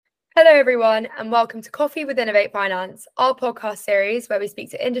Hello, everyone, and welcome to Coffee with Innovate Finance, our podcast series where we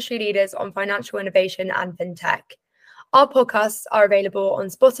speak to industry leaders on financial innovation and fintech. Our podcasts are available on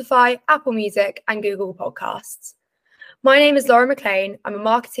Spotify, Apple Music, and Google Podcasts. My name is Laura McLean. I'm a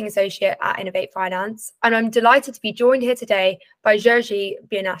marketing associate at Innovate Finance, and I'm delighted to be joined here today by Georgi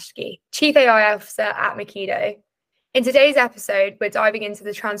Bianashki, Chief AI Officer at Miquido. In today's episode, we're diving into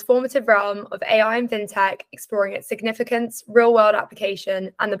the transformative realm of AI and fintech, exploring its significance, real-world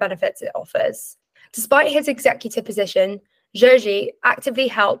application, and the benefits it offers. Despite his executive position, Georgi actively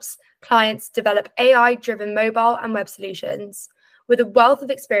helps clients develop AI-driven mobile and web solutions. With a wealth of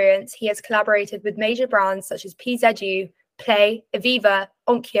experience, he has collaborated with major brands such as PZU, Play, Aviva,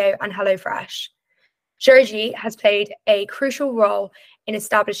 Onkyo, and HelloFresh. Georgi has played a crucial role in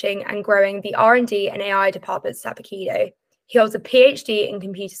establishing and growing the R&D and AI departments at Miquido. He holds a PhD in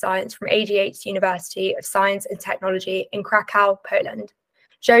computer science from AGH University of Science and Technology in Krakow, Poland.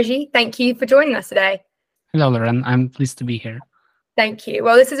 Georgi, thank you for joining us today. Hello, Lauren. I'm pleased to be here. Thank you.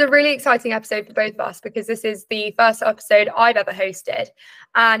 Well, this is a really exciting episode for both of us because this is the first episode I've ever hosted.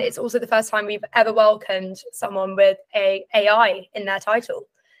 And it's also the first time we've ever welcomed someone with a AI in their title.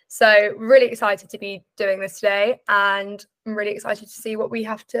 So really excited to be doing this today, and I'm really excited to see what we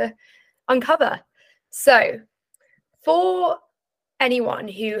have to uncover. So for anyone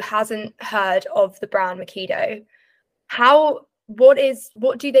who hasn't heard of the brand Miquido,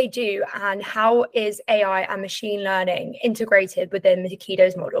 what do they do, and how is AI and machine learning integrated within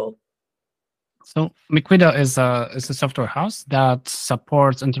Miquido's model? So Miquido is a software house that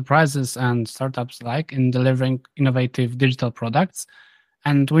supports enterprises and startups alike in delivering innovative digital products.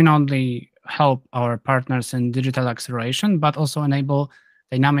 And we not only help our partners in digital acceleration, but also enable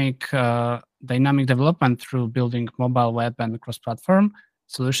dynamic development through building mobile, web, and cross-platform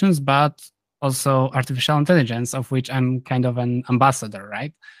solutions, but also artificial intelligence, of which I'm kind of an ambassador,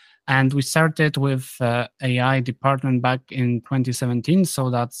 right? And we started with AI department back in 2017, so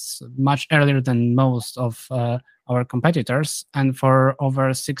that's much earlier than most of our competitors. And for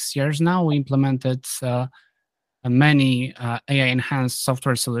over 6 years now, we implemented many AI-enhanced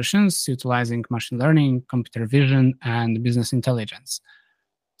software solutions utilizing machine learning, computer vision, and business intelligence.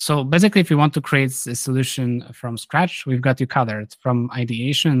 So basically, if you want to create a solution from scratch, we've got you covered, from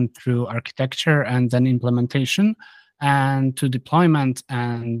ideation through architecture and then implementation, and to deployment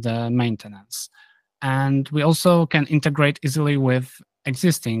and maintenance. And we also can integrate easily with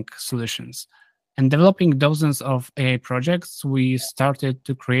existing solutions. And developing dozens of AI projects, we started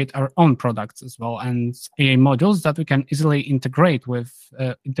to create our own products as well, and AI modules that we can easily integrate with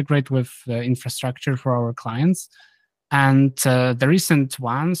infrastructure for our clients. And the recent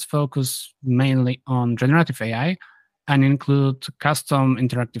ones focus mainly on generative AI and include custom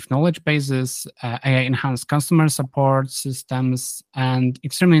interactive knowledge bases, AI-enhanced customer support systems, and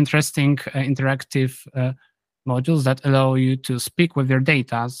extremely interesting interactive modules that allow you to speak with your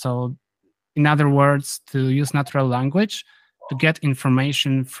data. So in other words, to use natural language to get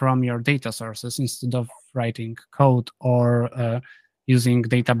information from your data sources instead of writing code or using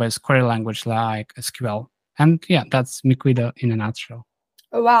database query language like SQL. And yeah, that's Miquido in a nutshell.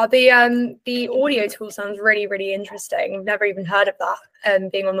 Oh, wow. The audio tool sounds really, really interesting. I've never even heard of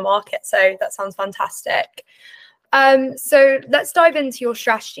that being on the market. So that sounds fantastic. So let's dive into your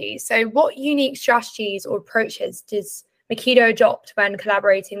strategy. So what unique strategies or approaches does Miquido adopt when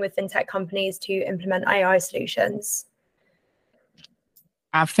collaborating with fintech companies to implement AI solutions?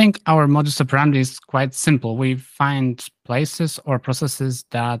 I think our modus operandi is quite simple. We find places or processes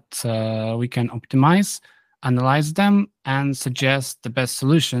that we can optimize, analyze them, and suggest the best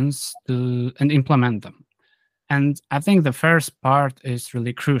solutions and implement them. And I think the first part is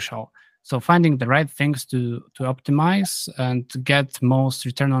really crucial. So finding the right things to optimize and to get most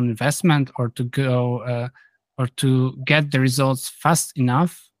return on investment, or to get the results fast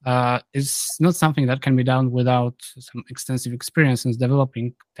enough is not something that can be done without some extensive experience in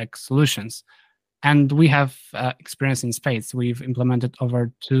developing tech solutions. And we have experience in spades. We've implemented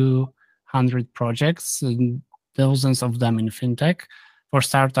over 200 projects, and dozens of them in fintech, for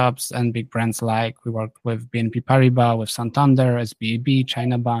startups and big brands like we work with BNP Paribas, with Santander, SBAB,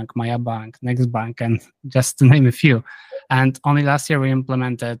 China Bank, Maya Bank, Next Bank, and just to name a few. And only last year we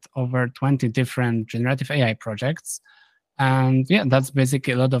implemented over 20 different generative AI projects. And yeah, that's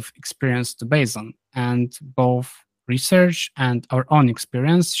basically a lot of experience to base on. And both research and our own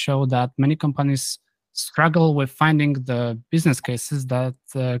experience show that many companies struggle with finding the business cases that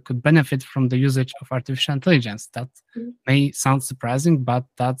could benefit from the usage of artificial intelligence. That may sound surprising, but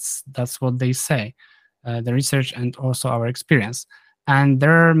that's what they say, the research and also our experience. And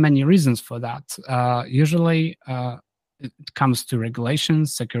there are many reasons for that. Usually, it comes to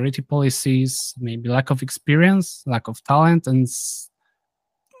regulations, security policies, maybe lack of experience, lack of talent, and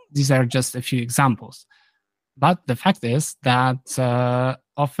these are just a few examples. But the fact is that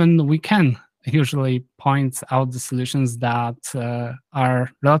often we can usually point out the solutions that are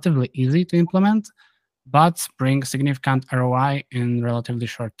relatively easy to implement, but bring significant ROI in relatively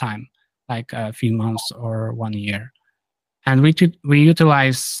short time, like a few months or 1 year. And we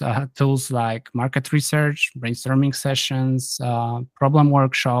utilize tools like market research, brainstorming sessions, problem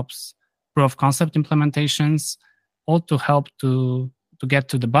workshops, proof of concept implementations, all to help to get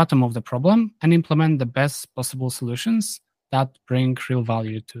to the bottom of the problem and implement the best possible solutions that bring real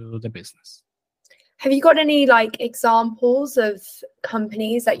value to the business. Have you got any like examples of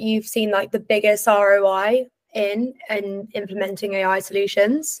companies that you've seen like the biggest ROI in implementing AI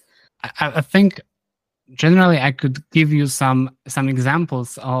solutions? I think generally I could give you some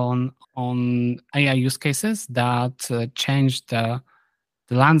examples on AI use cases that changed the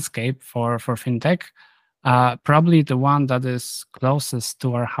landscape for fintech. Probably the one that is closest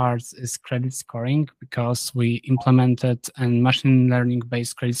to our hearts is credit scoring, because we implemented a machine learning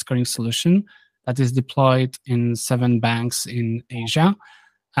based credit scoring solution that is deployed in 7 banks in Asia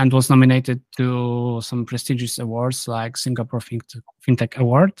and was nominated to some prestigious awards like Singapore FinTech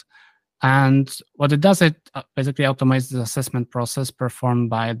Award. And what it does, it basically automates the assessment process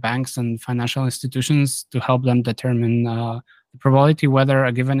performed by banks and financial institutions to help them determine the probability whether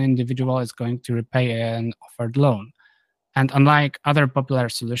a given individual is going to repay an offered loan. And unlike other popular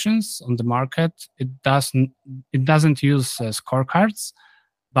solutions on the market, it doesn't use scorecards,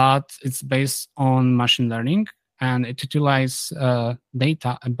 but it's based on machine learning, and it utilizes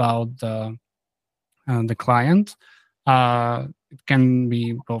data about the client. It can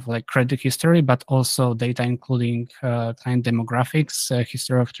be both like credit history, but also data including client demographics,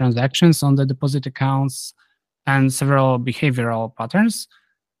 history of transactions on the deposit accounts, and several behavioral patterns.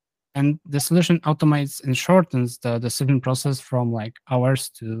 And the solution automates and shortens the decision process from like hours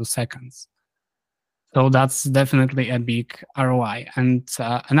to seconds. So that's definitely a big ROI. And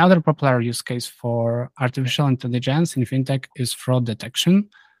another popular use case for artificial intelligence in fintech is fraud detection,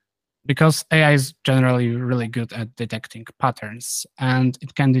 because AI is generally really good at detecting patterns, and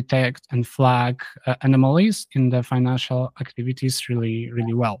it can detect and flag anomalies in the financial activities really,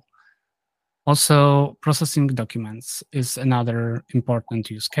 really well. Also, processing documents is another important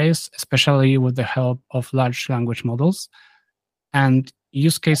use case, especially with the help of large language models. And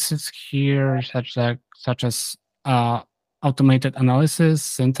use cases here, such as automated analysis,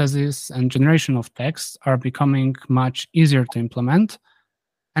 synthesis, and generation of text, are becoming much easier to implement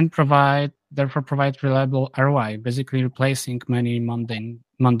and therefore provide reliable ROI, basically replacing many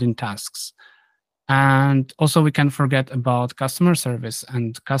mundane tasks. And also, we can forget about customer service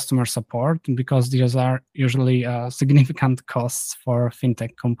and customer support, because these are usually significant costs for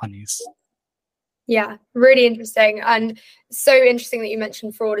fintech companies. Yeah, really interesting. And so interesting that you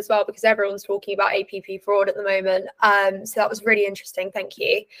mentioned fraud as well, because everyone's talking about APP fraud at the moment. So that was really interesting. Thank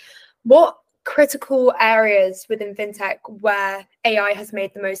you. What critical areas within fintech where AI has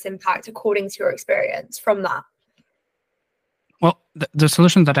made the most impact according to your experience from that? Well, the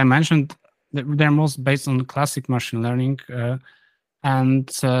solutions that I mentioned, they're most based on classic machine learning, and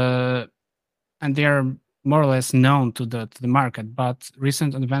they are more or less known to the market. But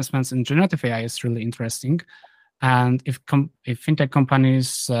recent advancements in generative AI is really interesting. And if fintech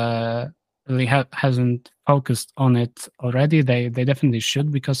companies really hasn't focused on it already, they definitely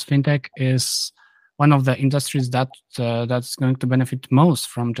should, because fintech is one of the industries that's going to benefit most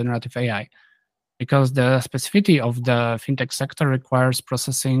from generative AI, because the specificity of the fintech sector requires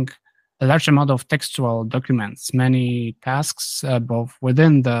processing a large amount of textual documents, many tasks both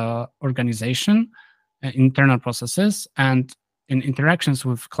within the organization, internal processes, and in interactions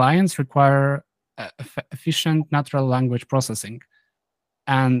with clients require efficient natural language processing.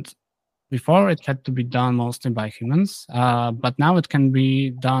 And before, it had to be done mostly by humans, but now it can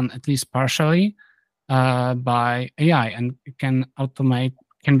be done at least partially by AI, and it can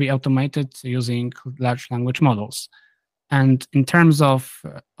be automated using large language models. And in terms of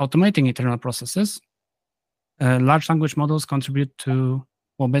automating internal processes, large language models contribute to,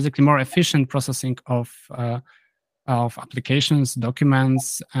 well, basically more efficient processing of applications,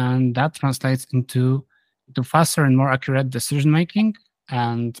 documents, and that translates into faster and more accurate decision making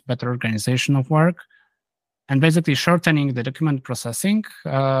and better organization of work. And basically, shortening the document processing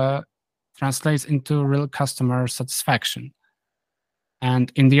translates into real customer satisfaction.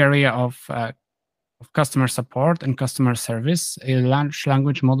 And in the area of customer support and customer service, large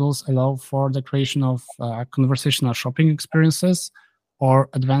language models allow for the creation of conversational shopping experiences or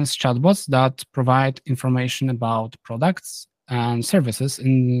advanced chatbots that provide information about products and services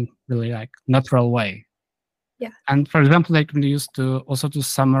in really like natural way. Yeah. And for example, they can be used to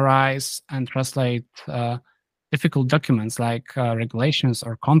summarize and translate difficult documents like regulations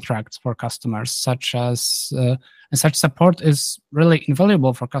or contracts for customers, and such support is really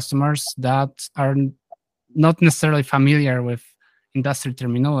invaluable for customers that are not necessarily familiar with industry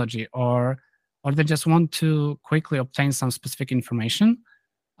terminology, or they just want to quickly obtain some specific information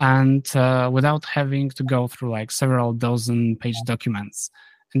and without having to go through like several dozen page documents.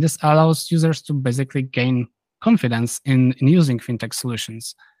 And this allows users to basically gain confidence in using fintech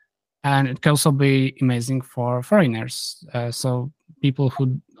solutions. And it can also be amazing for foreigners, so people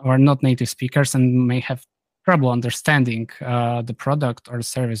who are not native speakers and may have trouble understanding the product or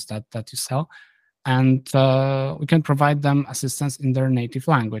service that you sell. And we can provide them assistance in their native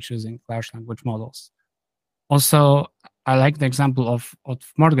language using large language models. Also, I like the example of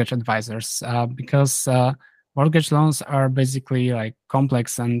mortgage advisors because mortgage loans are basically like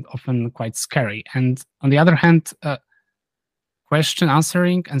complex and often quite scary. And on the other hand, question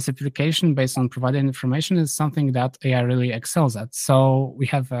answering and simplification based on provided information is something that AI really excels at. So we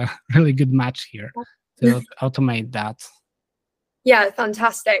have a really good match here to automate that. Yeah,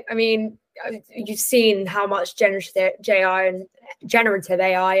 fantastic. I mean, you've seen how much generative AI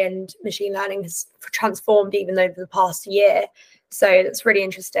and machine learning has transformed even over the past year. So that's really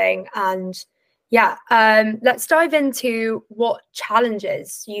interesting. And yeah, let's dive into what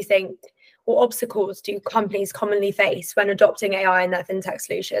challenges you think or obstacles do companies commonly face when adopting AI in their fintech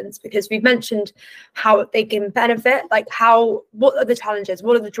solutions? Because we've mentioned how they can benefit, like what are the challenges?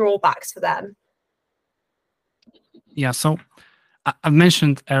 What are the drawbacks for them? Yeah, so I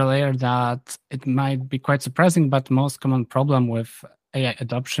mentioned earlier that it might be quite surprising, but most common problem with AI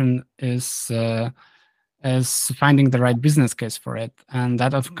adoption is finding the right business case for it, and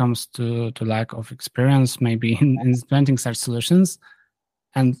that often comes to lack of experience, maybe in implementing such solutions.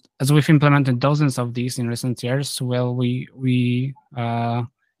 And as we've implemented dozens of these in recent years, well, we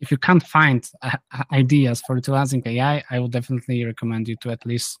if you can't find ideas for utilizing AI, I would definitely recommend you to at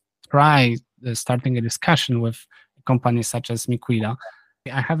least try starting a discussion with companies such as Miquido.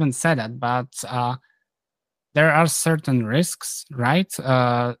 I haven't said that, but there are certain risks, right?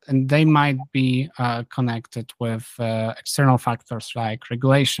 And they might be connected with external factors like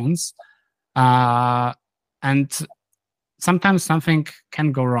regulations. And sometimes something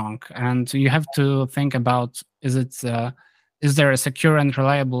can go wrong, and you have to think about, is there a secure and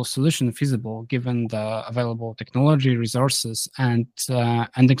reliable solution feasible given the available technology, resources, and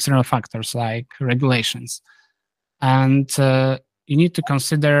external factors like regulations. And you need to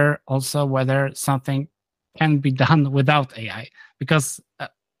consider also whether something can be done without AI, because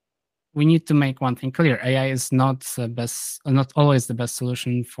we need to make one thing clear: AI is not always the best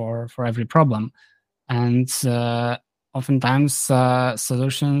solution for every problem, and oftentimes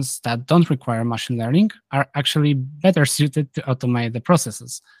solutions that don't require machine learning are actually better suited to automate the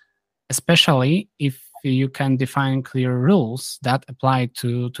processes, especially if you can define clear rules that apply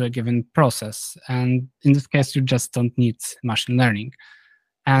to a given process. And in this case, you just don't need machine learning.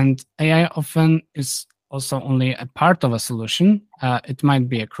 And AI often is also only a part of a solution. It might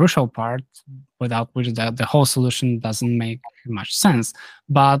be a crucial part without which the whole solution doesn't make much sense.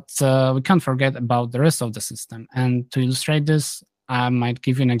 But we can't forget about the rest of the system. And to illustrate this, I might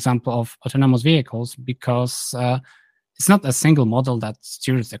give you an example of autonomous vehicles, because it's not a single model that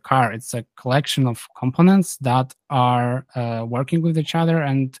steers the car. It's a collection of components that are working with each other,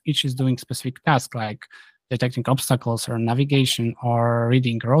 and each is doing specific tasks like detecting obstacles or navigation or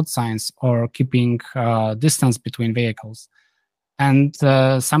reading road signs or keeping distance between vehicles. And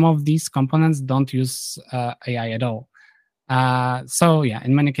some of these components don't use AI at all. So yeah,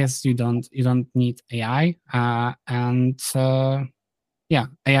 in many cases you don't need AI, and yeah,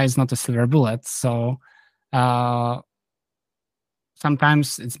 AI is not a silver bullet. So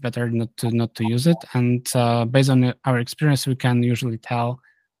sometimes it's better not to use it. And based on our experience, we can usually tell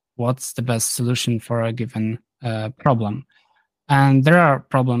what's the best solution for a given problem. And there are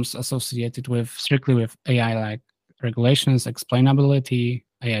problems associated strictly with AI, like regulations, explainability,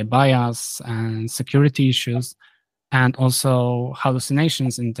 AI bias, and security issues, and also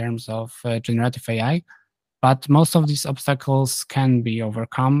hallucinations in terms of generative AI. But most of these obstacles can be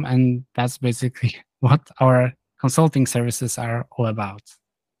overcome, and that's basically what our consulting services are all about.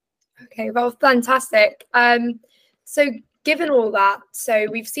 Okay, well, fantastic. So given all that, so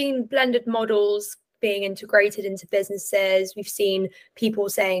we've seen blended models being integrated into businesses. We've seen people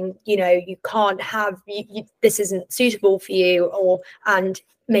saying, you can't have, this isn't suitable for you, and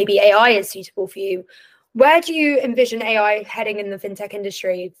maybe AI is suitable for you. Where do you envision AI heading in the fintech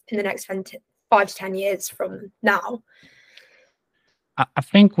industry in the next 5 to 10 years from now? I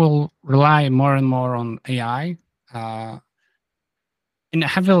think we'll rely more and more on AI. In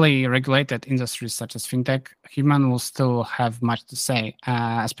heavily regulated industries such as fintech, human will still have much to say,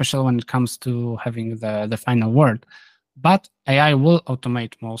 especially when it comes to having the final word. But AI will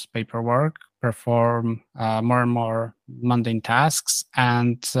automate most paperwork, perform more and more mundane tasks,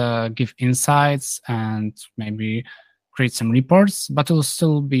 and give insights and maybe create some reports. But it will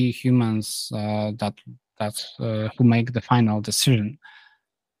still be humans who make the final decision.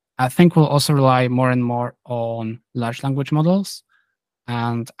 I think we'll also rely more and more on large language models.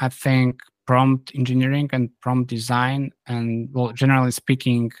 And I think prompt engineering and prompt design, and well, generally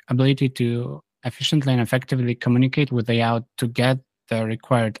speaking, ability to efficiently and effectively communicate with AI to get the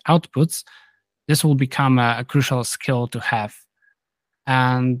required outputs, this will become a crucial skill to have.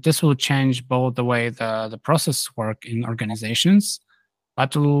 And this will change both the way the process work in organizations,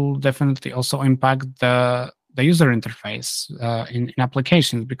 but will definitely also impact the user interface in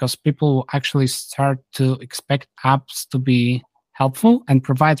applications, because people will actually start to expect apps to be helpful and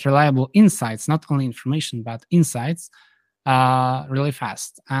provide reliable insights, not only information, but insights really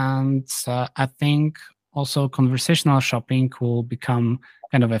fast. And I think also conversational shopping will become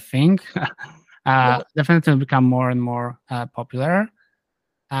kind of a thing, definitely become more and more popular.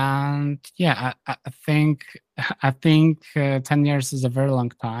 And yeah, I think 10 years is a very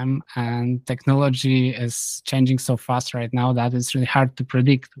long time, and technology is changing so fast right now that it's really hard to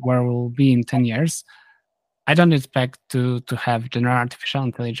predict where we'll be in 10 years. I don't expect to have general artificial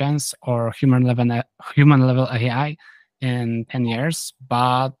intelligence or human level AI in 10 years,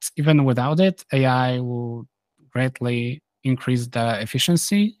 but even without it, AI will greatly increase the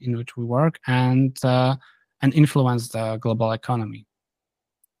efficiency in which we work and influence the global economy.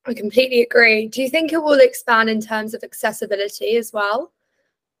 I completely agree. Do you think it will expand in terms of accessibility as well?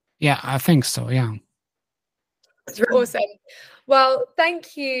 Yeah, I think so. Yeah. That's awesome. Well,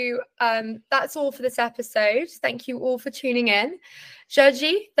 thank you. That's all for this episode. Thank you all for tuning in.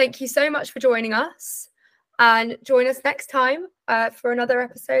 Georgie, thank you so much for joining us. And join us next time for another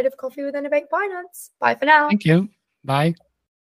episode of Coffee with Innovate Finance. Bye for now. Thank you. Bye.